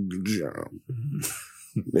 Good job.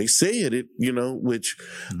 They said it, you know, which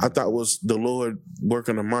I thought was the Lord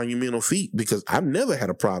working a monumental feat, because I've never had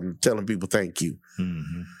a problem telling people thank you.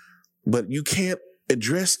 Mm-hmm. But you can't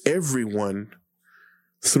address everyone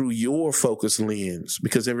through your focus lens,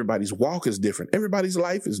 because everybody's walk is different. Everybody's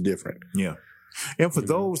life is different. Yeah. And for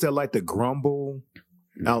those that like to grumble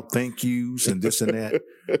out thank yous and this and that,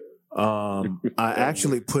 I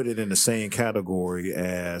actually put it in the same category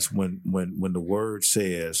as when the word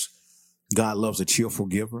says God loves a cheerful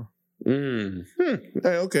giver. Hey,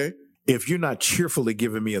 okay. If you're not cheerfully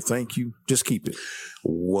giving me a thank you, just keep it.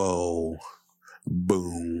 Whoa.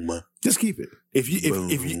 Boom. Just keep it. If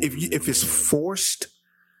it's forced,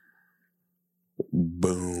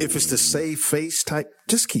 Boom. if it's the save face type,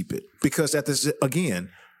 just keep it. Because again,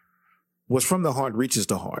 what's from the heart reaches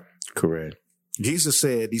the heart. Correct. Jesus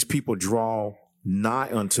said, these people draw nigh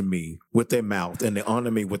unto me with their mouth and they honor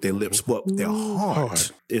me with their lips, but their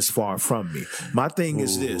heart is far from me. My thing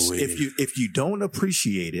is this: if you don't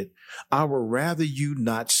appreciate it, I would rather you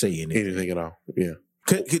not say anything. Anything at all. Yeah.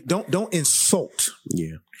 Don't insult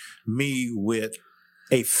Yeah. me with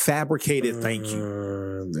a fabricated thank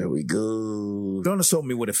you. There we go. Don't insult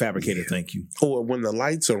me with a fabricated thank you. Or when the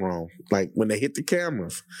lights are on, like when they hit the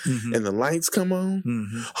cameras Mm-hmm. and the lights come on.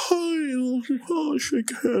 Mm-hmm. Hey, oh,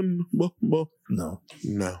 shake hand. No. No.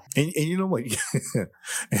 And you know what?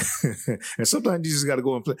 And sometimes you just got to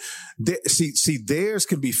go and play. See, theirs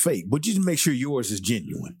can be fake, but you just make sure yours is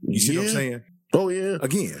genuine. You see what I'm saying? Oh yeah.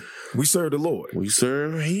 Again, we serve the Lord. We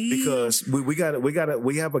serve Him because we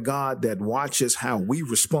have a God that watches how we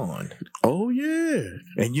respond. Oh yeah.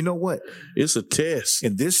 And you know what? It's a test.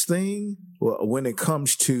 And this thing, when it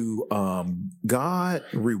comes to God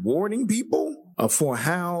rewarding people for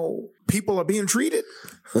how people are being treated,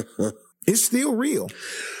 it's still real.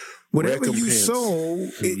 Whatever you sow,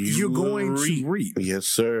 you're going to reap. Yes,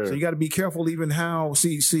 sir. So you got to be careful even how,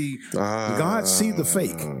 God sees the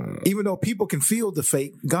fake. Even though people can feel the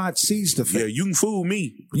fake, God sees the fake. Yeah, you can fool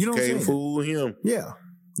me. You know what I'm saying? Can't fool him. Yeah.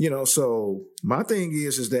 So my thing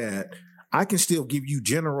is that I can still give you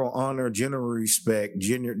general honor, general respect,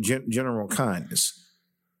 general kindness.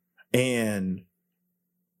 And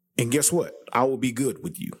guess what? I will be good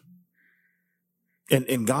with you.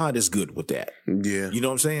 And God is good with that. Yeah. You know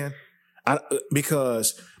what I'm saying?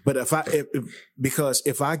 Because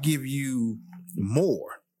if I give you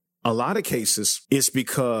more, a lot of cases it's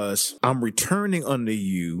because I'm returning unto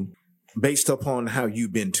you based upon how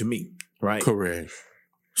you've been to me, right? Correct.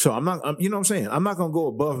 So you know what I'm saying? I'm not going to go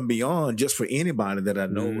above and beyond just for anybody that I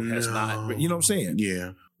know has not, you know what I'm saying?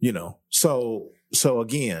 Yeah. So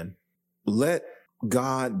again, let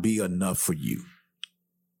God be enough for you.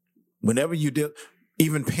 Whenever you deal,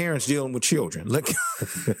 even parents dealing with children, let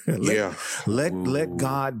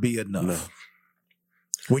God be enough. No.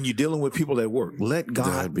 When you're dealing with people at work, let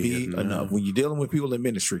God be enough. When you're dealing with people in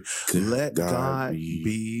ministry, let God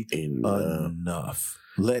be enough.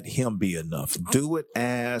 Let Him be enough. Do it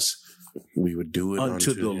as we would do it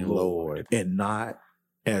unto the Lord, and not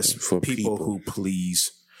as for people who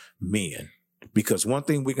please men. Because one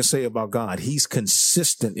thing we can say about God, He's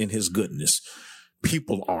consistent in His goodness.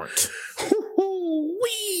 People aren't.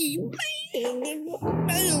 You did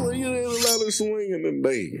a lot of swinging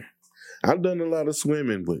today. I've done a lot of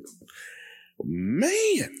swimming, but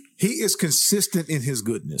man, He is consistent in His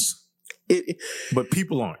goodness. But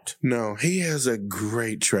people aren't. No, He has a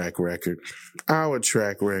great track record. Our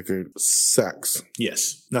track record sucks.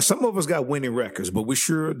 Yes. Now, some of us got winning records, but we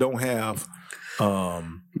sure don't have a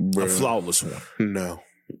flawless one. No,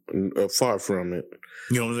 far from it.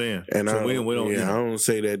 You know what I'm saying? And so I don't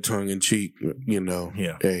say that tongue in cheek.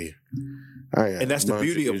 Yeah. Hey, and that's the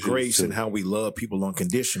beauty of grace and how we love people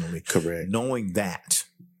unconditionally. Correct. Knowing that,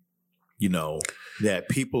 that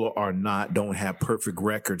people don't have perfect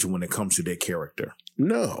records when it comes to their character.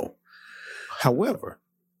 No. However,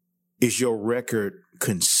 is your record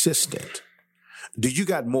consistent? Do you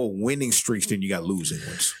got more winning streaks than you got losing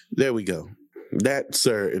ones? There we go. That,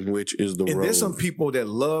 sir, in which is the road. And there's some people that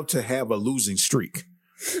love to have a losing streak.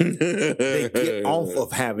 They get off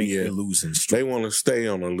of having a losing streak. They want to stay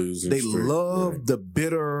on a losing streak. They love the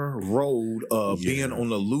bitter road of being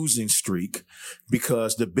on a losing streak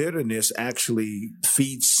because the bitterness actually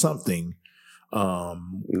feeds something.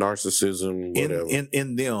 Narcissism, whatever.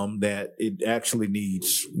 In them that it actually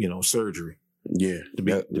needs, surgery. Yeah. To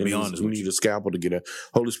be honest with you. You need a scalpel to get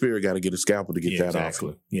Holy Spirit got to get a scalpel to get that exactly.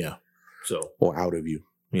 off. Yeah. Or out of you.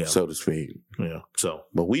 Yeah. So to speak. Yeah. So.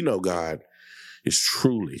 But we know God is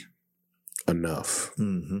truly enough.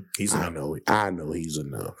 Mm-hmm. He's enough. I know He's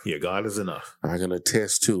enough. Yeah, God is enough. I can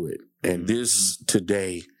attest to it. And this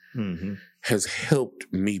today has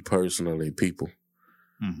helped me personally, people.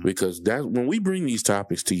 Mm-hmm. Because when we bring these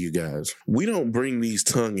topics to you guys, we don't bring these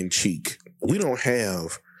tongue in cheek. We don't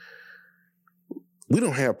have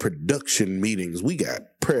production meetings. We got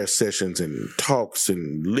prayer sessions and talks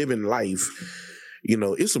and living life.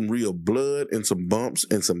 It's some real blood and some bumps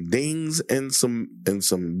and some dings and some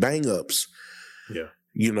bang ups. Yeah.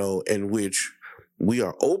 In which we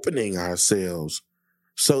are opening ourselves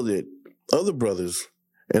so that other brothers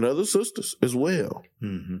and other sisters as well,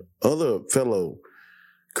 other fellow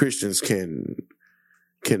Christians can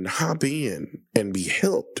hop in and be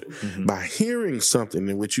helped by hearing something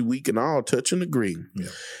in which we can all touch and agree. Yeah.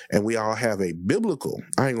 And we all have a biblical,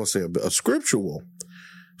 I ain't going to say a scriptural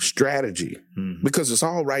strategy because it's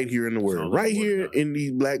all right here in the Word, right here in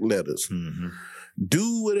these black letters.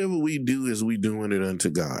 Do whatever we do as we doing it unto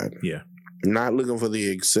God. Yeah. Not looking for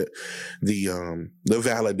the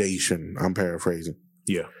validation, I'm paraphrasing.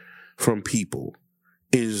 Yeah. From people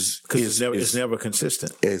it's never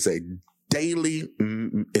consistent. It's a daily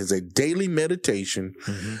meditation,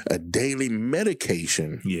 a daily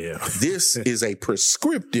medication. Yeah. This is a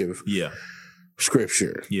prescriptive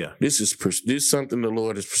scripture. Yeah. This is something the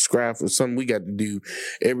Lord has prescribed for, something we got to do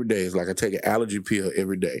every day. It's like I take an allergy pill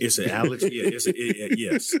every day. It's an allergy. Yes.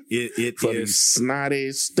 It For is these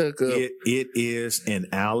snotty, stuck up. it is an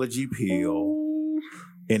allergy pill,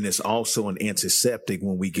 and it's also an antiseptic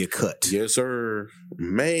when we get cut. Yes, sir.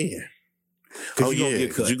 Man. 'Cause you're gonna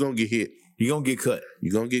get cut. You're going to get hit. You're gonna get cut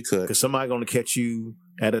You're going to get cut. because somebody's gonna catch you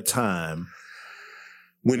at a time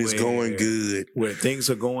When it's going good. where things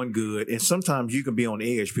are going good, and sometimes you can be on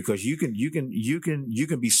edge because you can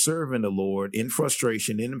be serving the Lord in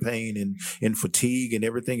frustration, in pain, and in fatigue, and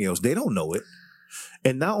everything else. They don't know it,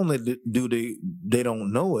 and not only do they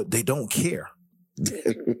don't know it, they don't care.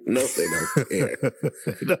 No, they don't care.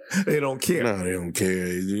 They don't care. No, they don't care.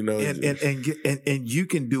 You know, And you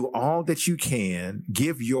can do all that you can,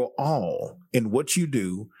 give your all in what you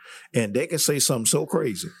do, and they can say something so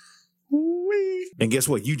crazy. And guess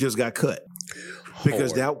what? You just got cut.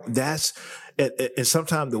 Because that's and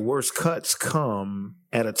sometimes the worst cuts come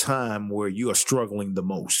at a time where you are struggling the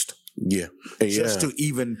most. yeah. Just to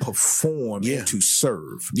even perform and to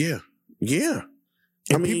serve. Yeah. Yeah.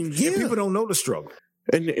 And and people don't know the struggle.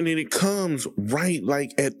 And then it comes right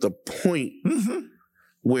like at the point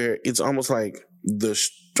where it's almost like the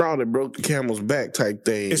straw that broke the camel's back type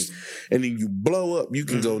thing. And then you blow up, you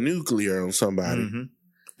can go nuclear on somebody.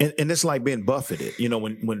 And it's like being buffeted. You know,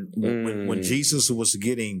 when Jesus was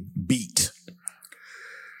getting beat,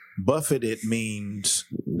 buffeted means,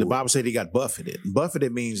 the Bible said he got buffeted.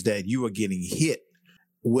 Buffeted means that you are getting hit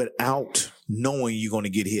without knowing you're going to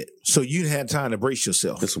get hit. So you had time to brace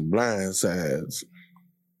yourself. There's some blind sides.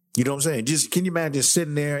 You know what I'm saying? Just can you imagine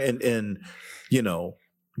sitting there and you know,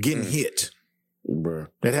 getting hit? Bruh.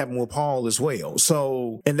 That happened with Paul as well.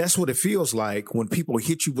 So, and that's what it feels like when people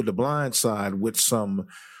hit you with the blind side with some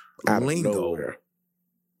Out of lingo, nowhere.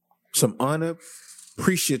 some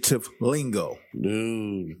unappreciative lingo.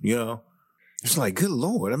 Dude. You know, it's like, good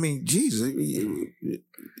Lord. I mean, Jesus.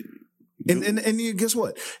 And you, guess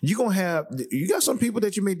what? You got some people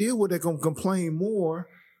that you may deal with that gonna complain more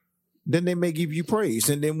than they may give you praise.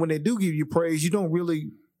 And then when they do give you praise, you don't really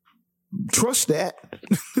trust that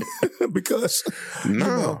because No. you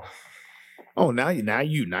know, oh, now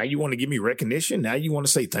you want to give me recognition. Now you want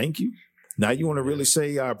to say thank you. Now you want to really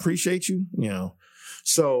say I appreciate you. You know,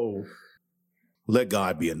 so let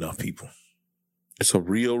God be enough, people. It's a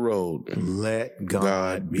real road. Let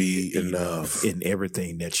God be enough in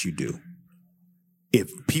everything that you do. If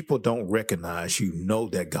people don't recognize you, know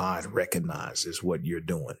that God recognizes what you're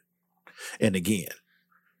doing. And again,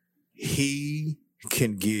 he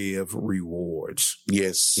can give rewards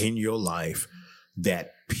Yes. in your life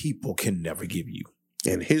that people can never give you.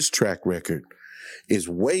 And his track record is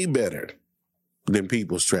way better than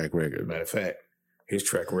people's track record. Matter of fact, his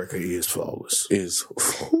track record is flawless.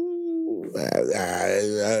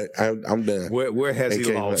 I'm done. Where has he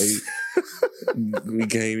lost? We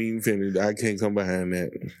can't even finish. I can't come behind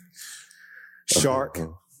that. Shark,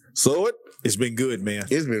 So it's been good, man.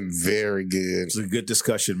 it's been very good. It's a good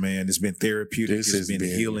discussion, man. It's been therapeutic. This It's has been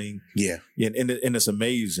been- healing. Yeah. And it's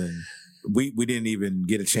amazing. We didn't even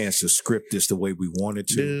get a chance to script this the way we wanted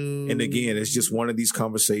to. Dude. And again, it's just one of these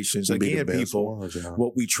conversations. Be the Again, best people, ones, y'all.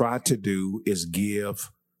 what we try to do is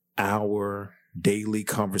give our daily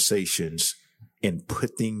conversations and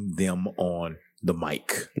putting them on the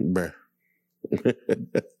mic. Bruh.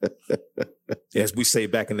 As we say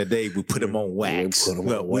back in the day, we put them on wax. We put 'em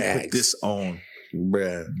on We wax. put this on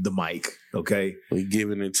Bruh. the mic, okay? We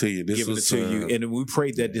giving it to you. This Giving it was, to you. And we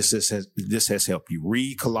pray that this has helped you.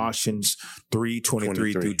 Read Colossians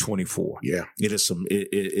 3:23 through 24. yeah. It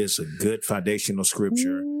is a good foundational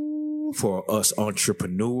scripture for us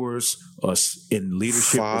entrepreneurs, us in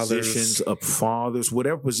leadership Fathers. positions, of fathers,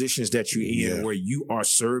 whatever positions that you're in, Yeah. where you are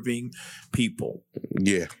serving people.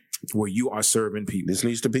 Yeah. Where you are serving people. This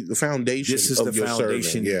needs to be the foundation This is of the your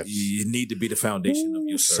foundation. serving. Yeah. You need to be the foundation of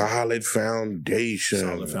your serving. Solid foundation.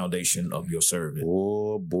 Solid foundation of your serving.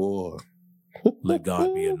 Oh, boy. Let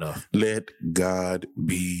God be enough. Let God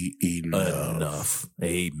be enough. Enough.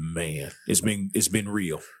 Amen. It's been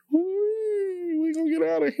real. We gonna get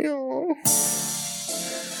out of here.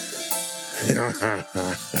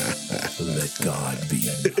 Let God be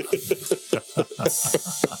enough.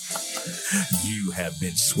 You have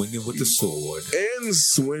been swinging with the sword. And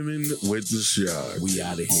swimming with the shark. We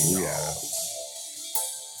out of here. We y'all. out.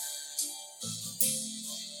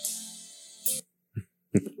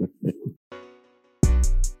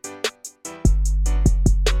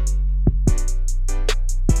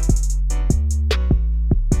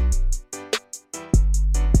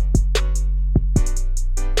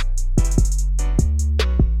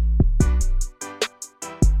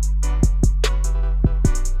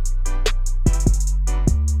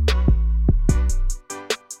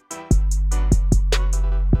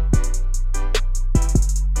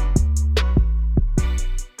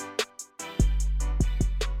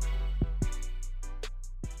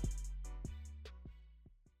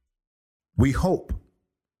 We hope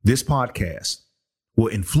this podcast will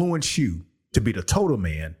influence you to be the total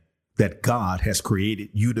man that God has created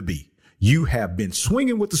you to be. You have been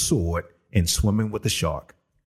swinging with the sword and swimming with the shark.